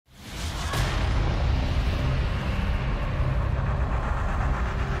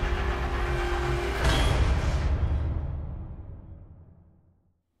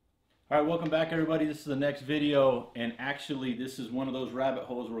All right, welcome back everybody. This is the next video, and actually this is one of those rabbit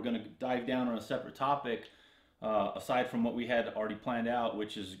holes we're going to dive down on a separate topic aside from what we had already planned out,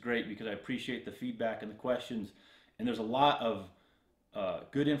 which is great because I appreciate the feedback and the questions, and there's a lot of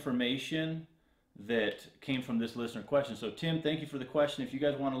good information that came from this listener question. So Tim, thank you for the question. If you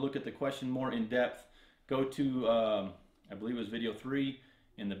guys want to look at the question more in depth, go to I believe it was video 3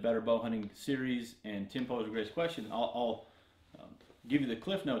 in the Better Bow Hunting series, and Tim posed a great question. I'll give you the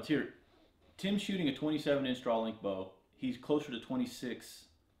cliff notes here. Tim's shooting a 27-inch draw length bow. He's closer to 26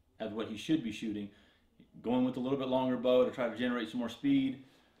 as what he should be shooting. Going with a little bit longer bow to try to generate some more speed.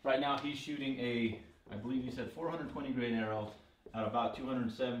 Right now he's shooting a, I believe he said 420 grain arrow at about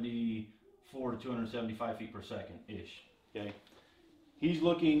 274 to 275 feet per second ish. Okay. He's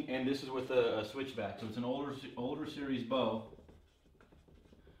looking, and this is with a switchback, so it's an older series bow.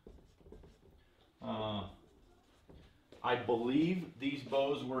 I believe these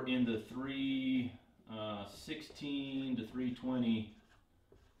bows were in the 316 to 320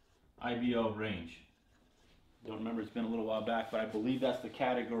 IBO range. Don't remember, it's been a little while back, but I believe that's the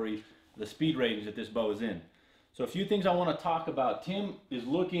category, the speed ratings that this bow is in. So a few things I want to talk about. Tim is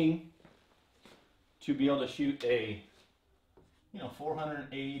looking to be able to shoot a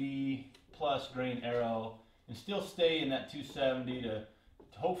 480 plus grain arrow and still stay in that 270 to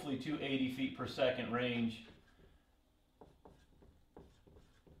hopefully 280 feet per second range.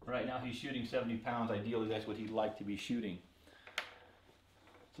 Right now he's shooting 70 pounds. Ideally that's what he'd like to be shooting.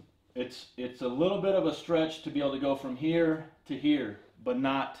 It's a little bit of a stretch to be able to go from here to here, but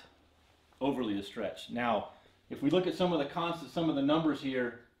not overly a stretch. Now if we look at some of the constants, some of the numbers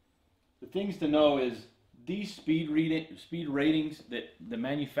here, the things to know is these speed ratings that the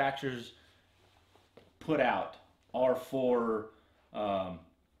manufacturers put out are for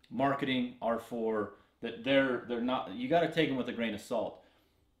marketing, are for that they're not, you got to take them with a grain of salt.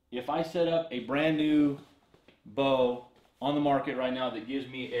 If I set up a brand new bow on the market right now that gives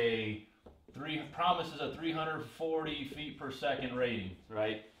me promises a 340 feet per second rating,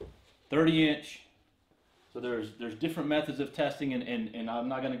 right? 30-inch. So there's different methods of testing, and I'm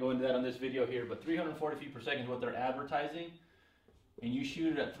not going to go into that on this video here, but 340 feet per second is what they're advertising. And you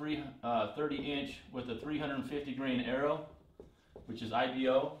shoot it at 30-inch with a 350 grain arrow, which is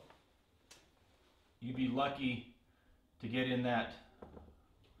IBO. You'd be lucky to get in that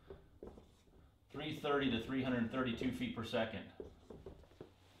 330 to 332 feet per second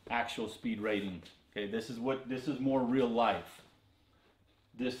actual speed rating. Okay, this is more real life.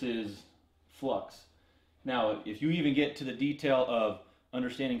 This is flux. Now, if you even get to the detail of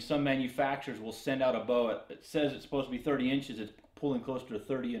understanding, some manufacturers will send out a bow. It says it's supposed to be 30 inches. It's pulling closer to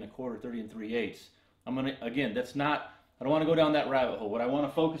 30 1/4, 30 3/8. Again, that's not. I don't want to go down that rabbit hole. What I want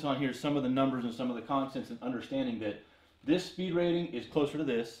to focus on here is some of the numbers and some of the constants, and understanding that this speed rating is closer to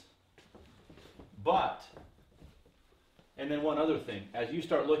this. But, and then one other thing, as you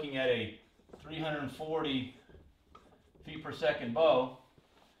start looking at a 340 feet per second bow,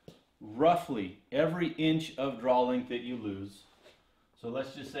 roughly every inch of draw length that you lose, so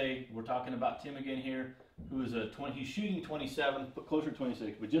let's just say we're talking about Tim again here, who is he's shooting 27, but closer to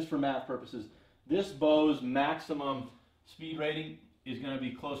 26, but just for math purposes, this bow's maximum speed rating is going to be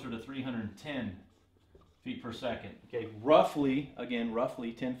closer to 310 feet per second. Okay, roughly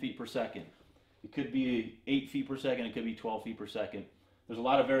 10 feet per second. It could be 8 feet per second, it could be 12 feet per second. There's a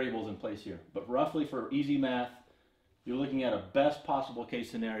lot of variables in place here, but roughly for easy math, you're looking at a best possible case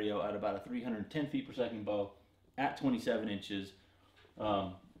scenario at about a 310 feet per second bow at 27 inches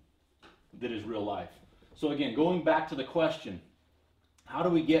that is real life. So again, going back to the question, how do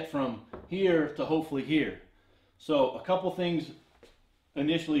we get from here to hopefully here? So a couple things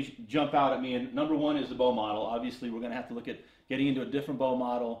initially jump out at me, and number one is the bow model. Obviously we're going to have to look at getting into a different bow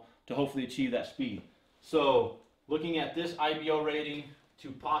model to hopefully achieve that speed. So looking at this IBO rating to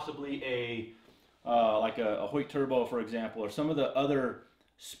possibly like a Hoyt Turbo, for example, or some of the other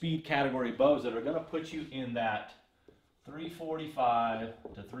speed category bows that are going to put you in that 345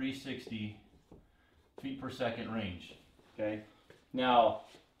 to 360 feet per second range. Okay. Now,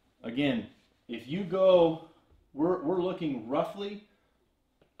 again, if you go, we're looking roughly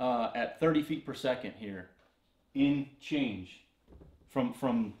at 30 feet per second here in change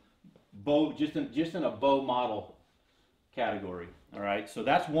from bow, just in a bow model category. All right. So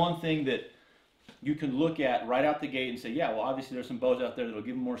that's one thing that you can look at right out the gate and say, yeah, well, obviously there's some bows out there that'll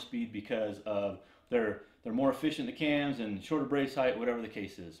give them more speed because of they're more efficient, the cams and shorter brace height, whatever the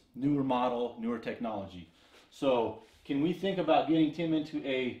case is. Newer model, newer technology. So can we think about getting Tim into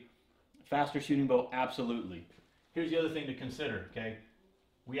a faster shooting bow? Absolutely. Here's the other thing to consider, okay?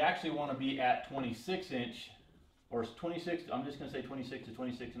 We actually want to be at 26-inch or 26, I'm just going to say 26 to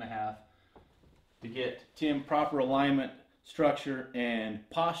 26 and a half, to get Tim proper alignment, structure, and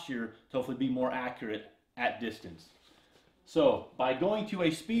posture to hopefully be more accurate at distance. So by going to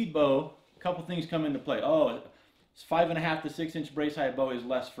a speed bow, a couple things come into play. Oh, it's 5.5 to 6 inch brace height bow is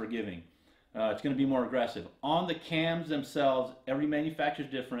less forgiving. It's going to be more aggressive. On the cams themselves, every manufacturer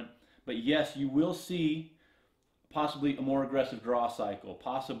is different, but yes, you will see possibly a more aggressive draw cycle,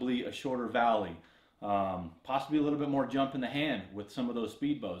 possibly a shorter valley, possibly a little bit more jump in the hand with some of those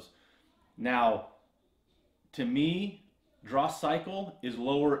speed bows. Now, to me, draw cycle is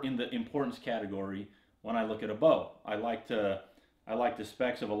lower in the importance category when I look at a bow. I like the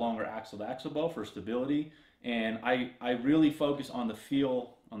specs of a longer axle-to-axle bow for stability, and I really focus on the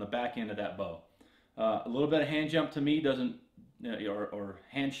feel on the back end of that bow. A little bit of hand jump to me doesn't, or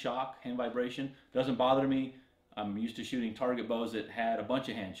hand shock, hand vibration, doesn't bother me. I'm used to shooting target bows that had a bunch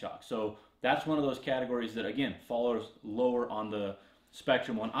of hand shock. So that's one of those categories that, again, falls lower on the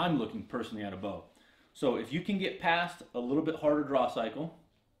spectrum when I'm looking personally at a bow. So if you can get past a little bit harder draw cycle,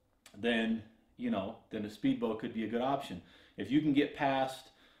 then a speed bow could be a good option. If you can get past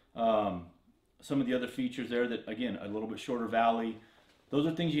some of the other features there, that again, a little bit shorter valley, those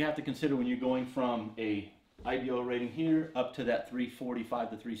are things you have to consider when you're going from a IBO rating here up to that 345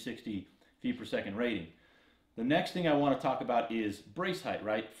 to 360 feet per second rating. The next thing I want to talk about is brace height,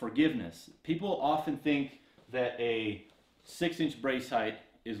 right? Forgiveness. People often think that a 6-inch brace height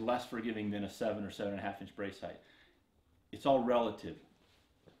is less forgiving than a 7 or 7.5 inch brace height. It's all relative.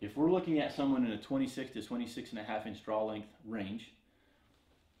 If we're looking at someone in a 26 to 26.5 inch draw length range,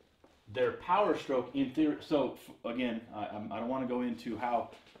 their power stroke in theory, so again, I don't want to go into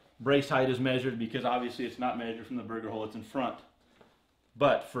how brace height is measured because obviously it's not measured from the burger hole, it's in front.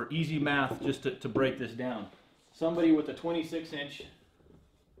 But for easy math, just to break this down, somebody with a 26-inch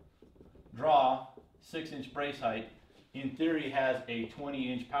draw, 6-inch brace height, in theory has a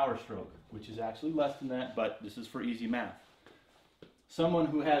 20-inch power stroke, which is actually less than that, but this is for easy math. Someone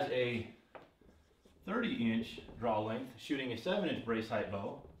who has a 30-inch draw length, shooting a 7-inch brace height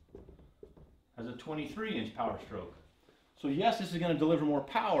bow, has a 23-inch power stroke. So yes, this is going to deliver more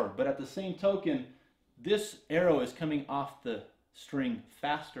power, but at the same token, this arrow is coming off the string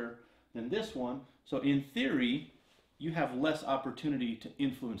faster than this one. So in theory, you have less opportunity to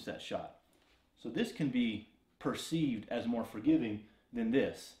influence that shot. So this can be perceived as more forgiving than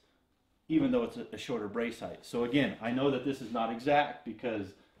this, even though it's a shorter brace height. So again, I know that this is not exact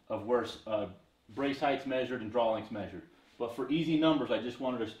because of where brace height's measured and draw length's measured. But for easy numbers, I just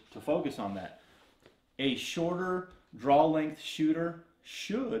wanted us to focus on that. A shorter draw length shooter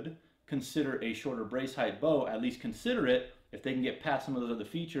should consider a shorter brace height bow, at least consider it if they can get past some of those other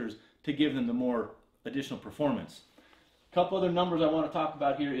features to give them the more additional performance. A couple other numbers I want to talk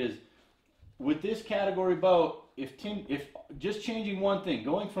about here is, with this category bow, if just changing one thing,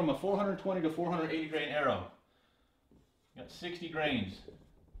 going from a 420 to 480 grain arrow, got 60 grains,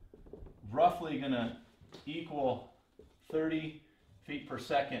 roughly going to equal 30 feet per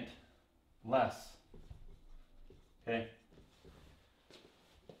second less. Okay?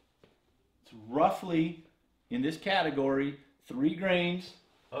 It's roughly, in this category, 3 grains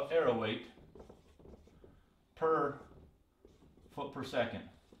of arrow weight per foot per second.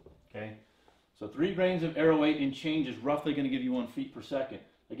 Okay? So 3 grains of arrow weight in change is roughly going to give you 1 feet per second.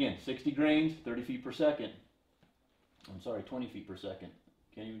 Again, 60 grains, 30 feet per second. I'm sorry, 20 feet per second.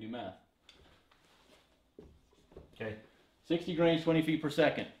 Can't even do math. Okay, 60 grains, 20 feet per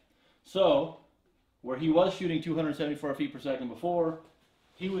second. So, where he was shooting 274 feet per second before,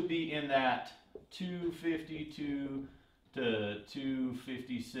 he would be in that 252 to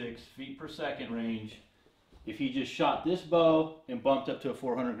 256 feet per second range if he just shot this bow and bumped up to a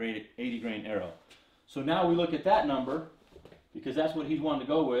 480 grain arrow. So now we look at that number, because that's what he's wanting to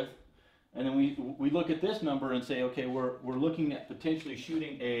go with, and then we look at this number and say, okay, we're looking at potentially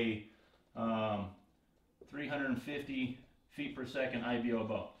shooting a 350 feet per second IBO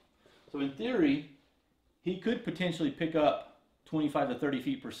bow. So in theory, he could potentially pick up 25 to 30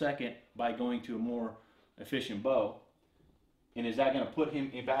 feet per second by going to a more efficient bow. And is that going to put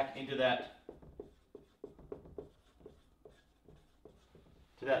him back into that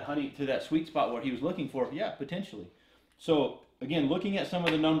to that sweet spot where he was looking for? Yeah, potentially. So again, looking at some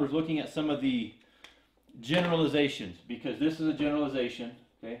of the numbers, looking at some of the generalizations, because this is a generalization,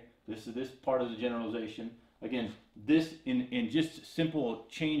 okay? This part of the generalization. Again, this in just simple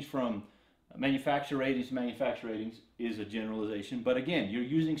change from manufacturer ratings to manufacturer ratings is a generalization. But again, you're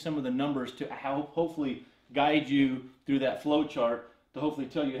using some of the numbers to hopefully guide you through that flow chart to hopefully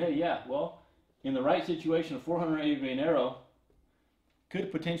tell you, hey, yeah, well, in the right situation, a 480 grain arrow,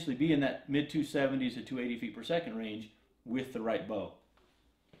 could potentially be in that mid 270s to 280 feet per second range with the right bow.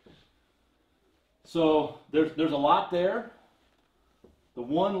 So there's a lot there. The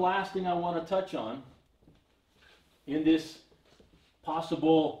one last thing I want to touch on in this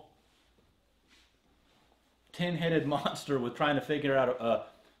possible 10-headed monster with trying to figure out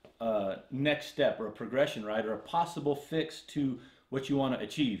a next step or a progression, right, or a possible fix to what you want to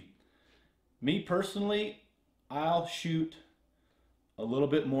achieve. Me personally, I'll shoot a little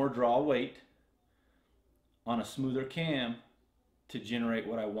bit more draw weight on a smoother cam to generate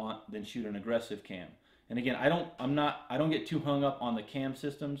what I want than shoot an aggressive cam. And again, I don't get too hung up on the cam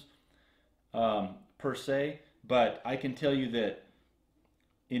systems per se, but I can tell you that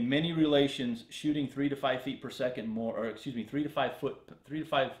in many relations, shooting 3 to 5 feet per second more, or excuse me, 3 to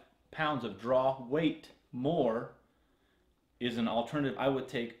 5 pounds of draw weight more is an alternative I would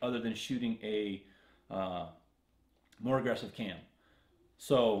take other than shooting a more aggressive cam.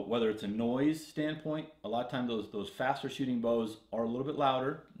 So whether it's a noise standpoint, a lot of times those faster shooting bows are a little bit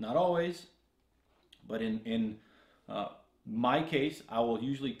louder, not always, but in my case, I will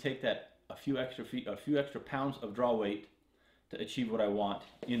usually take that a few extra pounds of draw weight to achieve what I want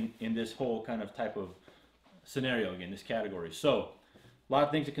in this whole kind of type of scenario, again, this category. So a lot of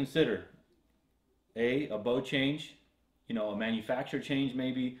things to consider. A bow change, you know, a manufacturer change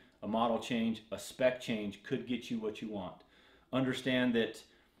maybe, a model change, a spec change could get you what you want. Understand that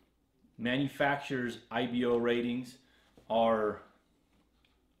manufacturers IBO ratings are,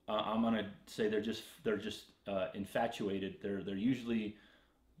 I'm going to say they're just infatuated. They're usually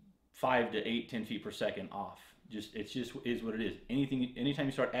 5 to 8, 10 feet per second off. It just is what it is. Anytime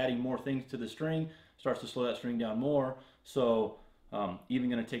you start adding more things to the string, starts to slow that string down more. So even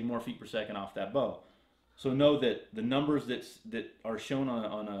going to take more feet per second off that bow. So know that the numbers that are shown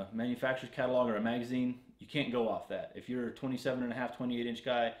on a manufacturer's catalog or a magazine, you can't go off that. If you're a 27.5, 28 inch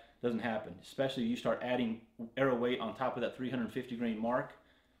guy, it doesn't happen. Especially if you start adding arrow weight on top of that 350 grain mark,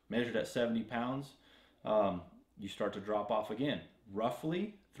 measured at 70 pounds, you start to drop off again.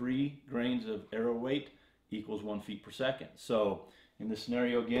 Roughly 3 grains of arrow weight equals 1 feet per second. So in the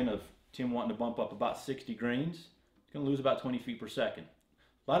scenario again of Tim wanting to bump up about 60 grains, he's going to lose about 20 feet per second.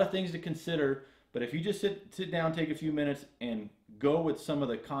 A lot of things to consider, but if you just sit down, take a few minutes, and go with some of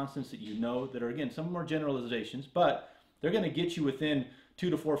the constants that you know that are, again, some more generalizations, but they're going to get you within 2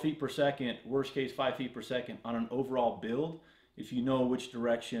 to 4 feet per second, worst case 5 feet per second on an overall build, if you know which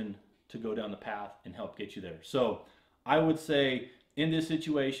direction to go down the path and help get you there. So I would say in this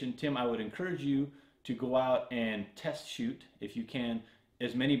situation, Tim, I would encourage you to go out and test shoot, if you can,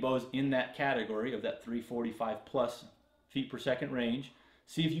 as many bows in that category of that 345 plus feet per second range.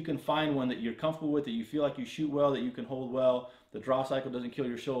 See if you can find one that you're comfortable with, that you feel like you shoot well, that you can hold well, the draw cycle doesn't kill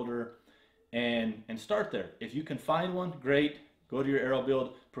your shoulder, and start there. If you can find one, great. Go to your arrow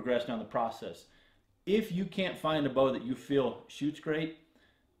build, progress down the process. If you can't find a bow that you feel shoots great,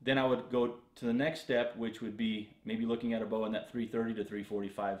 then I would go to the next step, which would be maybe looking at a bow in that 330 to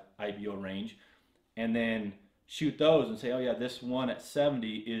 345 IBO range, and then shoot those and say, oh yeah, this one at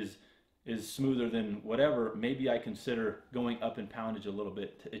 70 is smoother than whatever. Maybe I consider going up in poundage a little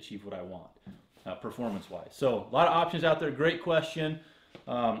bit to achieve what I want, performance-wise. So a lot of options out there. Great question.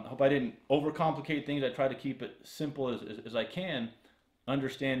 Hope I didn't overcomplicate things. I try to keep it simple as I can,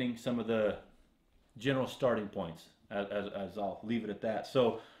 understanding some of the general starting points, as I'll leave it at that.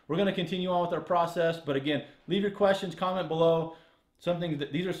 So we're going to continue on with our process, but again, leave your questions, comment below.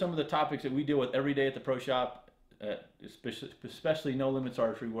 These are some of the topics that we deal with every day at the Pro Shop, especially No Limits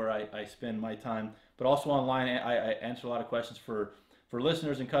Archery, where I spend my time, but also online. I answer a lot of questions for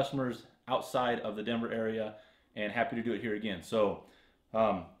listeners and customers outside of the Denver area, and happy to do it here again. So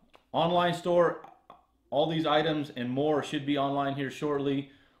online store, all these items and more should be online here shortly.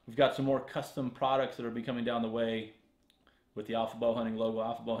 We've got some more custom products that will be coming down the way with the Alpha Bowhunting logo,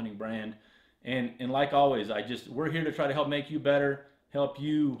 Alpha Bowhunting brand. And like always, we're here to try to help make you better, help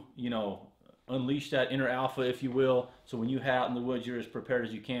you, unleash that inner alpha, if you will, so when you head out in the woods, you're as prepared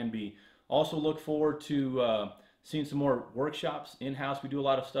as you can be. Also look forward to seeing some more workshops in-house. We do a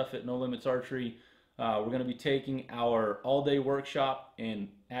lot of stuff at No Limits Archery. We're going to be taking our all-day workshop and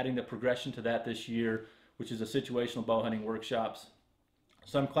adding the progression to that this year, which is a situational bow hunting workshops.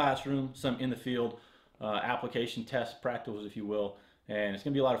 Some classroom, some in the field, application tests, practicals, if you will, and it's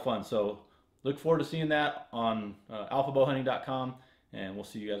going to be a lot of fun. So look forward to seeing that on alphabowhunting.com, and we'll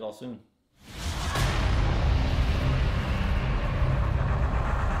see you guys all soon.